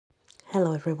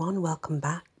Hello everyone, welcome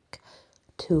back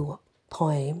to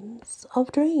Poems of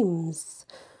Dreams.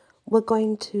 We're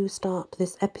going to start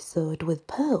this episode with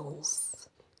pearls.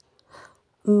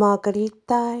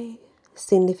 Margaritae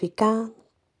significant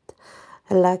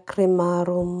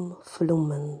lacrimarum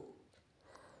flumen.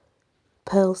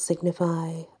 Pearls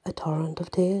signify a torrent of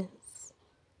tears.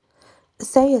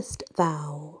 Sayest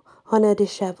thou, on her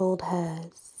dishevelled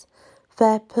hairs,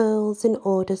 fair pearls in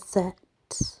order set?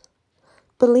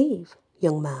 Believe,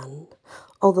 young man,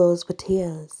 all those were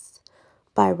tears,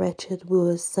 by wretched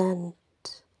wooers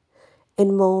sent,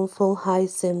 in mournful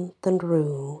hyacinth and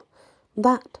rue,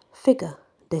 that figure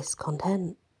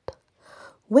discontent,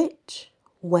 which,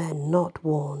 when not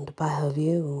warned by her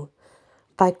view,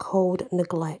 by cold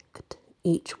neglect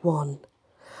each one,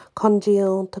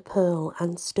 congealed to pearl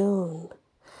and stone,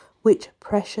 which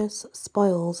precious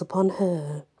spoils upon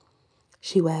her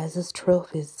she wears as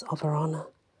trophies of her honour.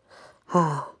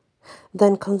 Ah,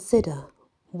 then consider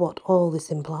what all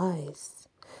this implies.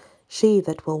 She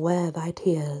that will wear thy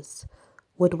tears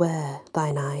would wear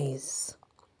thine eyes.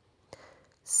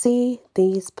 See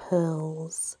these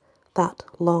pearls that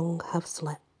long have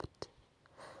slept.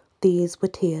 These were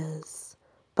tears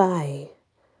by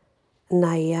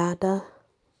Naiada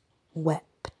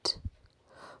wept,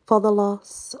 for the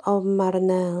loss of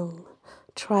Marinelle,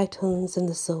 tritons in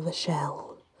the silver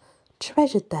shell,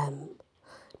 treasured them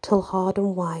till hard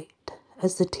and white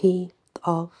as the teeth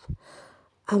of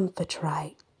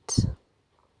Amphitrite.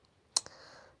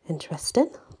 Interesting.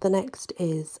 The next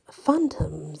is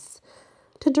phantoms.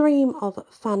 To dream of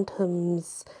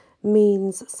phantoms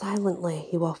means silently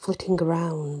you are flitting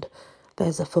around.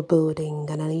 There's a foreboding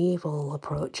and an evil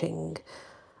approaching.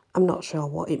 I'm not sure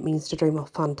what it means to dream of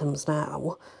phantoms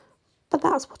now, but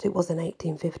that's what it was in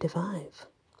 1855.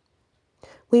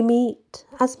 We meet,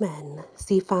 as men,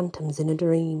 see phantoms in a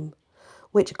dream,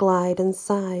 which glide and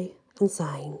sigh and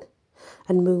sign,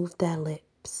 and move their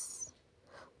lips,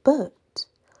 but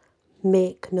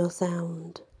make no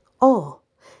sound, or,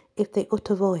 if they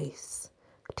utter voice,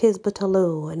 'tis but a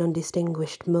low and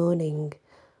undistinguished moaning,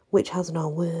 which has nor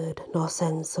word nor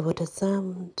sense of uttered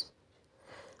sound.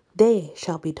 They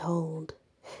shall be told,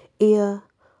 ere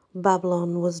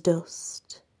Babylon was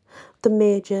dust, the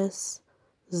Magus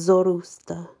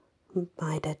Zoroaster,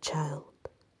 my dead child,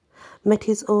 met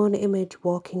his own image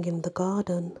walking in the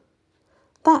garden.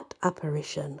 That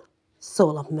apparition,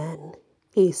 soul of men,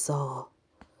 he saw.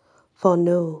 For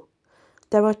know,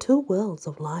 there are two worlds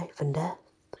of life and death.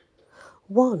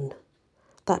 One,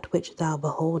 that which thou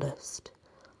beholdest,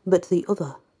 but the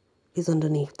other is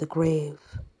underneath the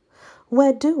grave,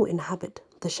 where do inhabit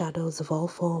the shadows of all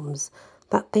forms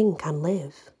that thing can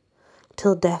live,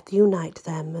 till death unite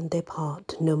them and they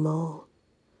part no more.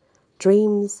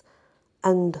 Dreams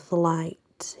and the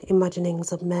light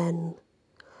imaginings of men,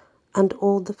 and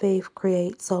all the faith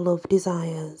creates or love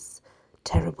desires,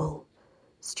 terrible,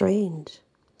 strange,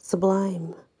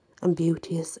 sublime, and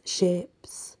beauteous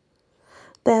shapes.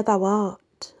 There thou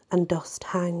art, and dost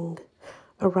hang,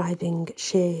 arriving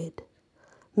shade,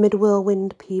 mid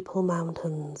whirlwind people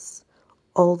mountains,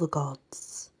 all the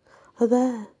gods are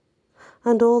there,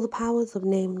 and all the powers of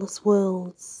nameless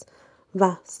worlds,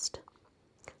 vast,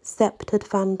 sceptred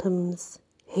phantoms,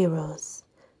 heroes,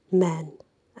 men,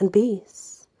 and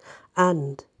beasts,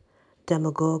 and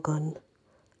Demogorgon,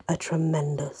 a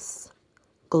tremendous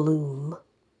gloom.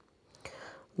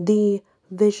 The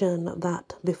vision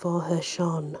that before her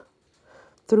shone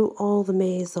through all the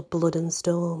maze of blood and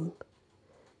storm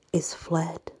is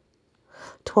fled.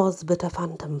 'Twas but a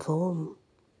phantom form,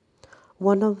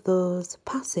 one of those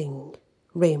passing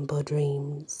rainbow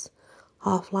dreams,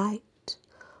 half light,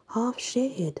 half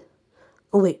shade,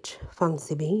 which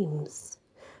fancy beams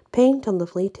paint on the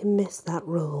fleeting mist that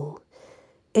roll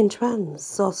in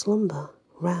trance or slumber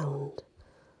round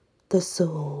the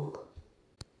soul.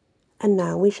 And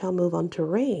now we shall move on to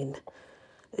rain.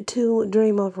 To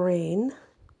dream of rain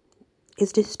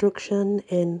is destruction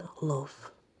in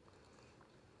love.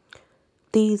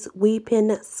 These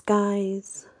weeping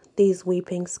skies,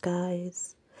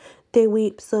 they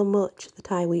weep so much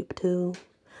that I weep too,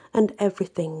 and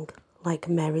everything like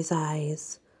Mary's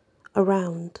eyes,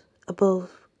 around,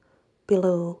 above,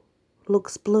 below,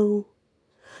 looks blue.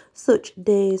 Such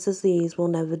days as these will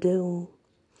never do.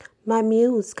 My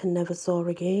muse can never soar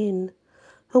again.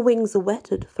 Her wings are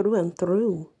wetted through and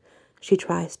through. She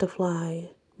tries to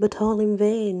fly, but all in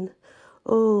vain.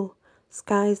 Oh,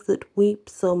 skies that weep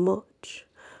so much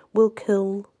will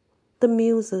kill the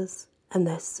muses and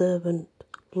their servant,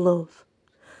 love.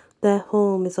 Their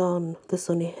home is on the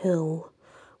sunny hill,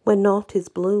 where naught is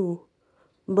blue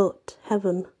but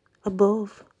heaven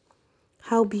above.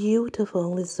 How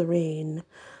beautiful is the rain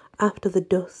after the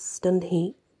dust and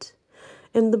heat,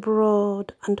 in the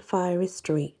broad and fiery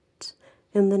street,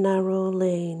 in the narrow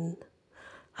lane.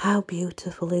 How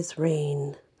beautiful is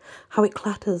rain, how it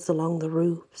clatters along the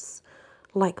roofs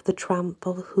like the tramp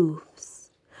of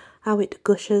hoofs, how it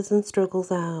gushes and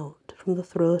struggles out from the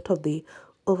throat of the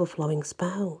overflowing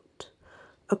spout.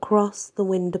 Across the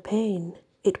window pane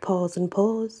it pours,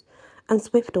 and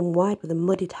swift and wide with a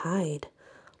muddy tide,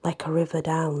 like a river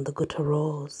down the gutter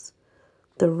roars.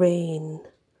 The rain,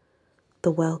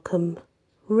 the welcome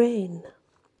rain.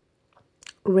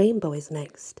 Rainbow is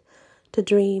next. To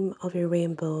dream of a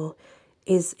rainbow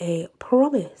is a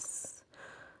promise,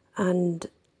 and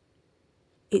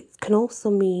it can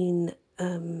also mean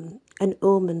an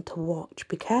omen to watch.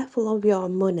 Be careful of your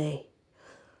money.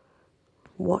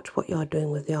 Watch what you're doing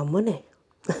with your money.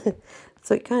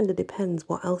 So it kind of depends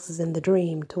what else is in the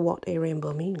dream to what a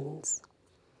rainbow means.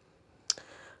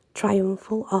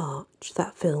 Triumphal arch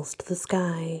that fills to the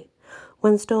sky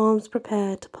when storms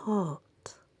prepare to part.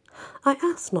 I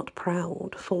ask not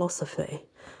proud philosophy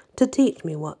to teach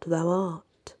me what thou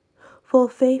art, for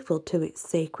faithful to its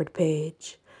sacred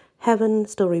page, heaven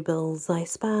still rebuilds thy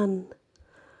span,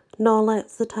 nor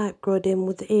lets the type grow dim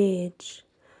with age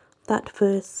that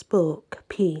first spoke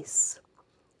peace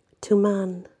to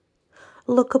man.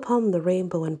 Look upon the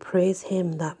rainbow and praise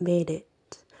him that made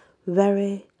it.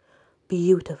 Very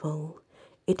beautiful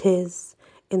it is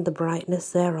in the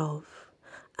brightness thereof,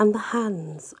 and the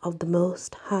hands of the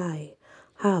Most High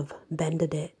have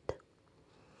bended it.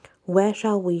 Where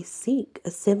shall we seek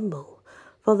a symbol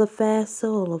for the fair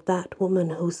soul of that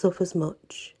woman who suffers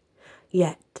much,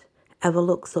 yet ever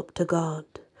looks up to God,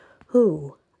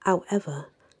 who, however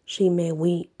she may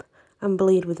weep and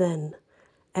bleed within,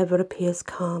 ever appears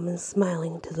calm and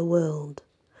smiling to the world,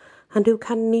 and who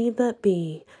can neither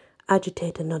be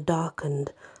agitated nor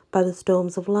darkened by the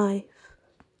storms of life?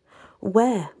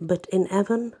 Where but in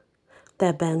heaven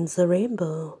there bends the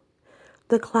rainbow,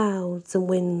 the clouds and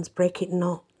winds break it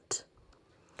not.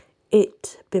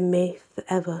 It beneath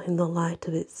ever in the light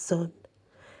of its sun,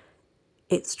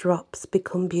 its drops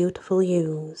become beautiful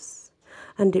hues,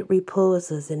 and it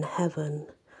reposes in heaven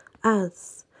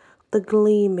as the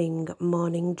gleaming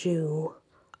morning dew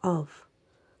of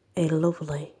a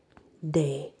lovely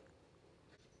day.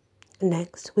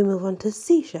 Next, we move on to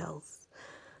seashells.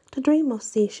 To dream of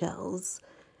seashells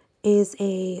is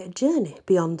a journey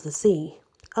beyond the sea,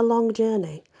 a long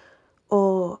journey,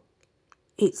 or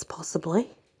it's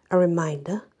possibly a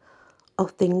reminder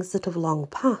of things that have long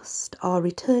passed or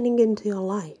returning into your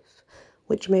life,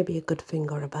 which may be a good thing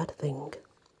or a bad thing.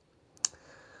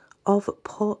 Of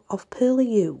pearly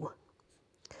hue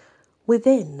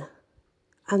within,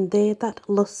 and they that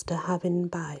lustre have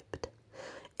imbibed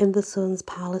in the sun's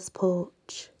palace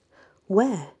porch,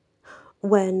 where,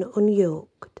 when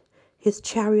unyoked, his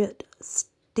chariot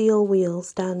steel wheel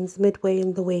stands midway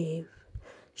in the wave.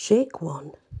 Shake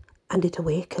one, and it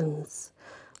awakens.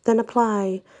 Then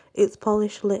apply its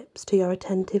polished lips to your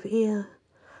attentive ear,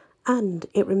 and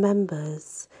it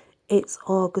remembers its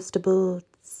august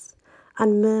abodes,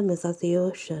 and murmurs as the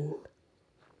ocean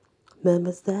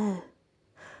murmurs there.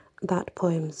 That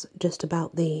poem's just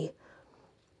about the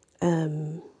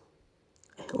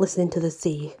listening to the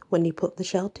sea. When you put the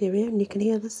shell to your ear and you can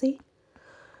hear the sea.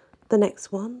 The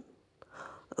next one,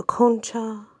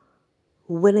 Concha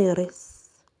Willeris,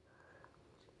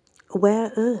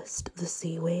 where erst the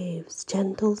sea waves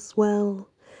gentle swell,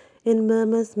 in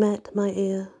murmurs met my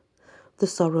ear. The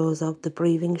sorrows of the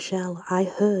breathing shell I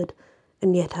heard,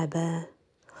 and yet I bear.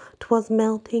 'Twas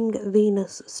melting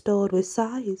Venus stored with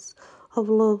sighs of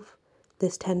love,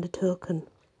 this tender token,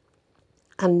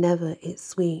 and never its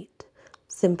sweet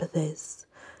sympathies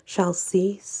shall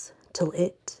cease till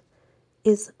it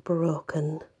is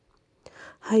broken.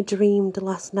 I dreamed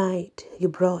last night you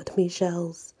brought me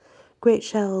shells, great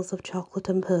shells of chocolate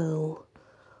and pearl.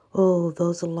 Oh,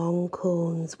 those long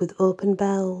cones with open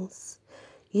bells,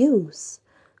 use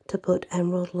to put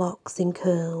emerald locks in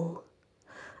curl,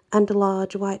 and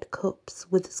large white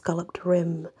cups with scalloped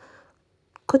rim,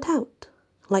 cut out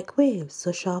like waves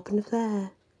so sharp and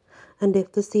fair. And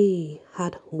if the sea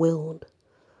had willed,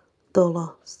 though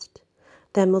lost,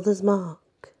 their mother's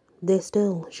mark they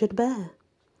still should bear.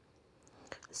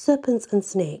 Serpents and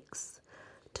snakes.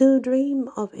 To dream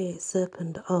of a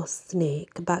serpent or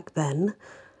snake back then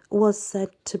was said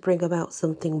to bring about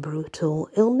something brutal,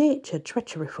 ill-natured,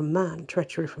 treachery from man,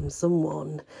 treachery from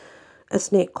someone. A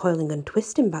snake coiling and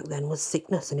twisting back then was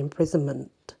sickness and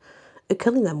imprisonment.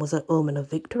 Killing them was an omen of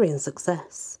victory and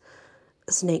success.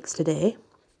 Snakes today,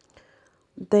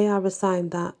 they are a sign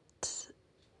that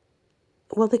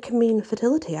Well, they can mean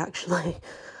fertility, actually.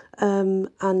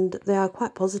 And they are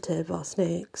quite positive, are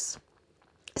snakes.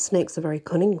 Snakes are very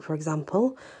cunning, for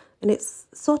example. And it's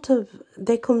sort of,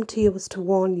 they come to you as to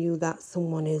warn you that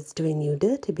someone is doing you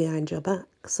dirty behind your back.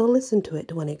 So listen to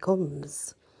it when it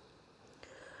comes.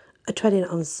 A treading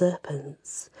on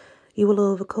serpents, you will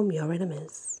overcome your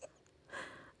enemies.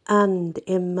 And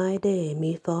in my day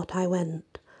methought I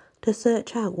went to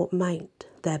search out what might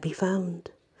there be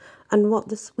found, and what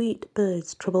the sweet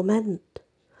bird's trouble meant,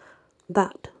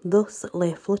 that thus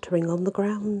lay fluttering on the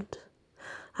ground.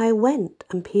 I went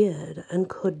and peered and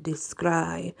could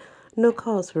descry no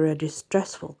cause for a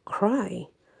distressful cry,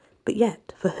 but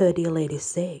yet for her dear lady's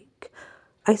sake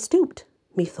I stooped,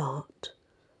 methought,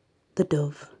 the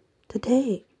dove to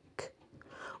take.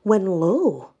 When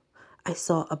lo, I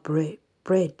saw a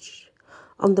bridge,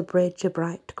 on the bridge a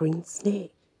bright green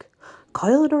snake,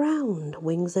 coiled around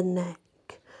wings and neck,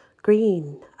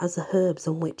 green as the herbs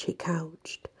on which it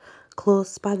couched.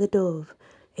 Close by the dove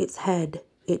its head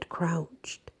it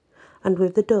crouched, and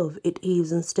with the dove it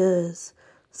heaves and stirs,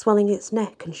 swelling its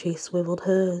neck, and she swivelled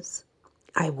hers.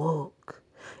 I woke.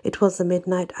 It was the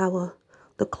midnight hour,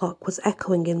 the clock was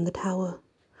echoing in the tower.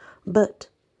 But,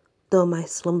 though my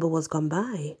slumber was gone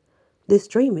by, this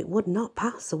dream it would not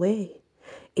pass away.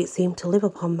 It seemed to live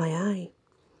upon my eye,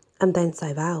 and thence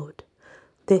I vowed,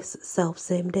 this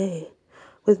self-same day,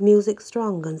 with music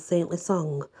strong and saintly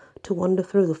song, to wander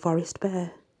through the forest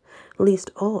bare, lest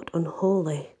aught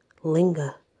unholy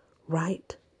linger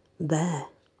right there.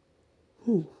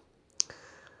 Well,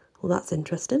 that's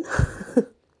interesting.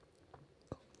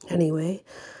 Anyway,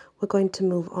 we're going to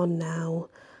move on now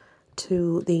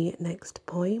to the next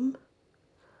poem.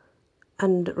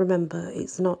 And remember,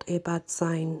 it's not a bad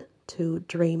sign to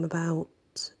dream about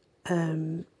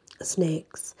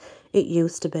snakes. It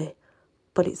used to be,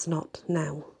 but it's not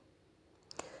now.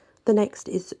 The next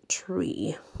is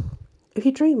tree. If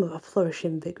you dream of a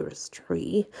flourishing, vigorous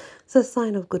tree, it's a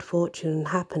sign of good fortune and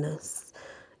happiness.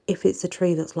 If it's a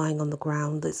tree that's lying on the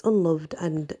ground, that's unloved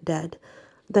and dead,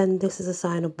 then this is a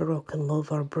sign of broken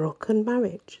love or broken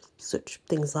marriage, such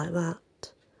things like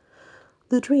that.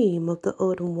 The dream of the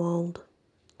Odenwald.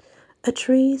 A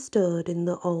tree stood in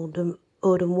the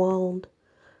Odenwald,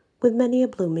 with many a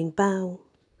blooming bough,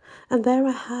 and there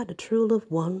I had a true love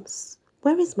once.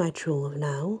 Where is my true love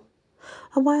now?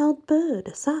 A wild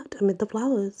bird sat amid the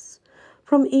flowers,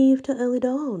 from eve to early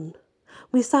dawn.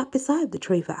 We sat beside the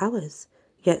tree for hours,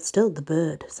 yet still the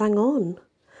bird sang on.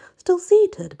 Still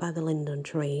seated by the linden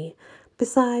tree,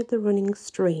 beside the running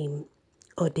stream.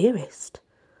 Oh, dearest,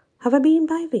 have I been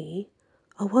by thee,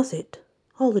 or was it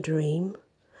all a dream?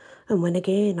 And when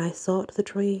again I sought the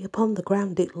tree, upon the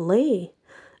ground it lay.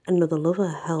 Another lover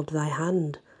held thy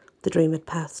hand, the dream had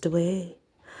passed away.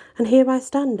 And here I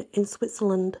stand in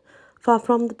Switzerland, far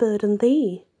from the bird and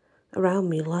thee. Around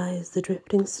me lies the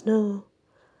drifting snow,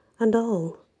 and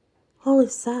all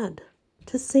is sad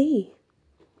to see.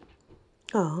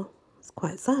 Oh, it's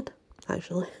quite sad,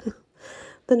 actually.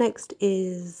 The next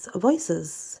is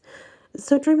voices.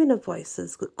 So dreaming of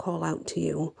voices that call out to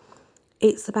you.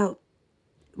 It's about,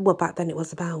 well, back then it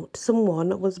was about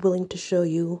someone was willing to show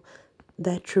you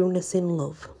their trueness in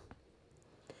love.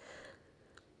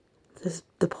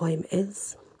 The poem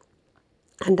is,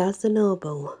 and as the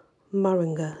noble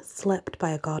Moringa slept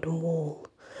by a garden wall,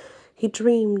 he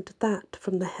dreamed that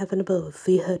from the heaven above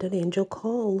he heard an angel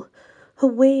call,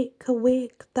 Awake,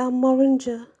 awake, thou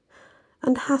Moringa,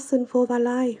 and hasten for thy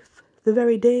life, the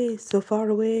very day so far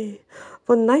away,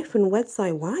 for Nyfan weds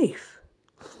thy wife.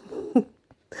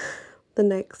 The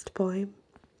next poem.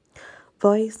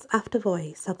 Voice after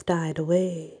voice hath died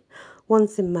away,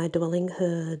 once in my dwelling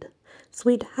heard.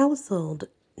 Sweet household,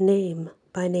 name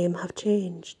by name have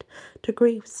changed to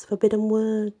grief's forbidden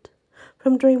word.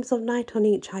 From dreams of night on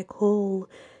each I call,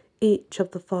 each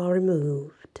of the far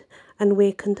removed, and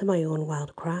waken to my own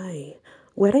wild cry,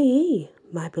 Where are ye,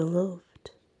 my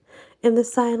beloved? In the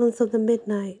silence of the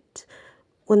midnight,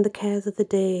 when the cares of the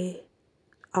day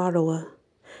are o'er,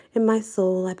 in my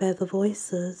soul I bear the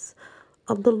voices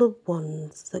of the loved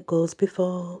ones that goes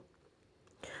before,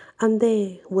 and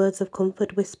they, words of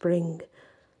comfort whispering,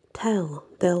 tell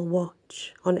they'll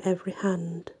watch on every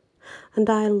hand, and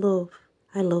I love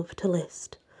to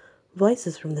list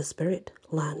voices from the spirit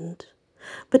land.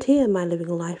 But here my living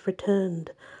life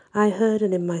returned, I heard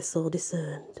and in my soul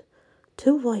discerned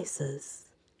two voices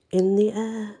in the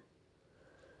air.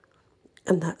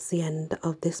 And that's the end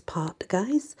of this part,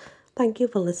 guys. Thank you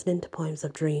for listening to Poems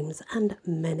of Dreams, and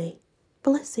many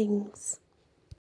blessings.